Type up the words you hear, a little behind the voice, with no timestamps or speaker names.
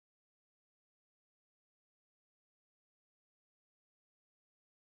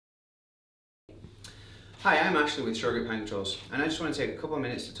Hi, I'm Ashley with Short Grip Hand Controls, and I just want to take a couple of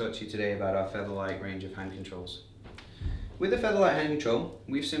minutes to talk to you today about our Featherlite range of hand controls. With the Featherlite hand control,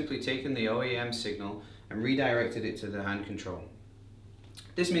 we've simply taken the OEM signal and redirected it to the hand control.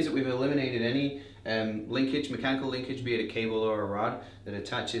 This means that we've eliminated any linkage, mechanical linkage, be it a cable or a rod, that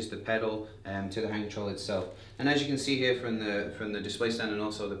attaches the pedal to the hand control itself. And as you can see here from the display stand and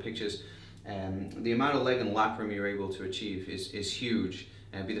also the pictures, the amount of leg and lap room you're able to achieve is huge.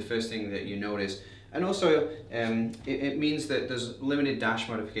 It'll be the first thing that you notice. And also, it means that there's limited dash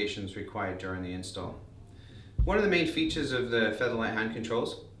modifications required during the install. One of the main features of the Featherlite hand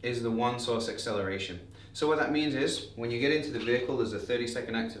controls is the one source acceleration. So what that means is, when you get into the vehicle, there's a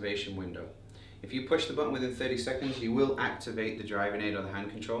 30-second activation window. If you push the button within 30 seconds, you will activate the driving aid or the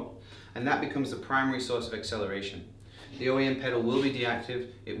hand control, and that becomes the primary source of acceleration. The OEM pedal will be deactivated,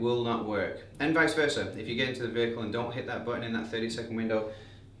 it will not work. And vice versa, if you get into the vehicle and don't hit that button in that 30-second window,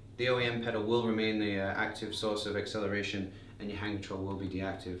 the OEM pedal will remain the active source of acceleration and your hand control will be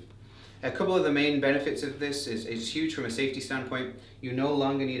deactivated. A couple of the main benefits of this is huge from a safety standpoint. You no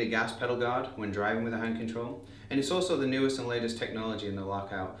longer need a gas pedal guard when driving with a hand control, and it's also the newest and latest technology in the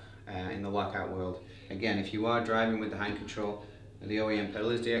lockout world. Again, if you are driving with the hand control, the OEM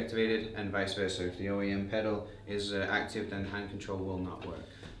pedal is deactivated, and vice versa. If the OEM pedal is active, then hand control will not work.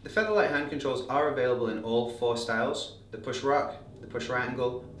 The Featherlite hand controls are available in all four styles: the push rock, the push right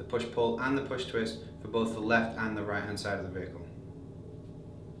angle, the push pull, and the push twist for both the left and the right hand side of the vehicle.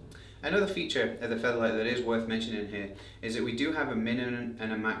 Another feature of the Featherlite that is worth mentioning here is that we do have a minimum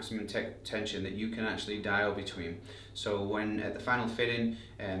and a maximum tension that you can actually dial between. So when at the final fitting,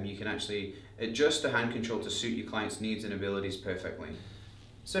 you can actually adjust the hand control to suit your client's needs and abilities perfectly.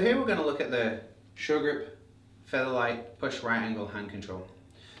 So here we're going to look at the Short Grip Featherlite push right angle hand control.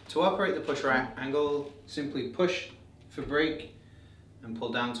 To operate the push right angle, simply push for brake and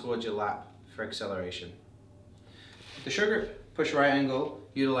pull down towards your lap for acceleration. The Short Grip push right angle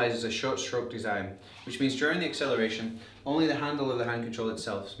utilizes a short stroke design, which means during the acceleration, only the handle of the hand control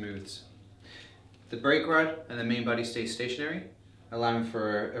itself smooths. The brake rod and the main body stay stationary, allowing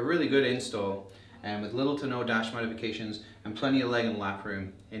for a really good install and with little to no dash modifications and plenty of leg and lap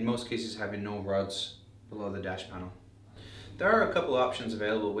room, in most cases having no rods below the dash panel. There are a couple of options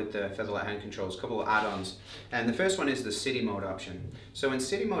available with the Featherlite hand controls, a couple of add-ons, and the first one is the city mode option. So when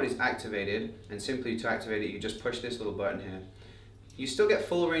city mode is activated, and simply to activate it you just push this little button here, you still get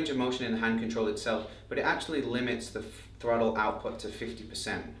full range of motion in the hand control itself, but it actually limits the throttle output to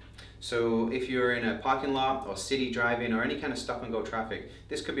 50%. So if you're in a parking lot or city driving or any kind of stop and go traffic,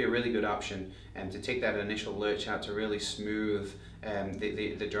 this could be a really good option to take that initial lurch out to really smooth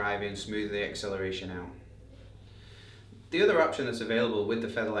the drive in, smooth the acceleration out. The other option that's available with the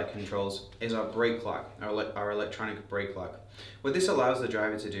Featherlite controls is our brake lock, our electronic brake lock. What this allows the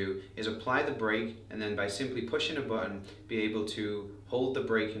driver to do is apply the brake and then by simply pushing a button be able to hold the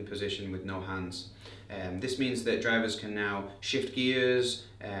brake in position with no hands. This means that drivers can now shift gears,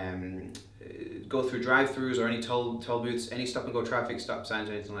 go through drive-thrus or any toll booths, any stop and go traffic, stop signs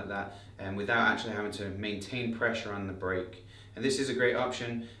or anything like that, without actually having to maintain pressure on the brake. And this is a great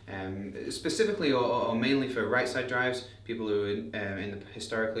option, specifically or mainly for right side drives. People who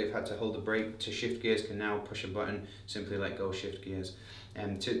historically have had to hold the brake to shift gears can now push a button, simply let go, shift gears.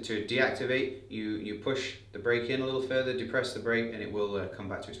 To deactivate, you push the brake in a little further, depress the brake, and it will come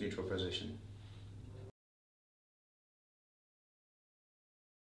back to its neutral position.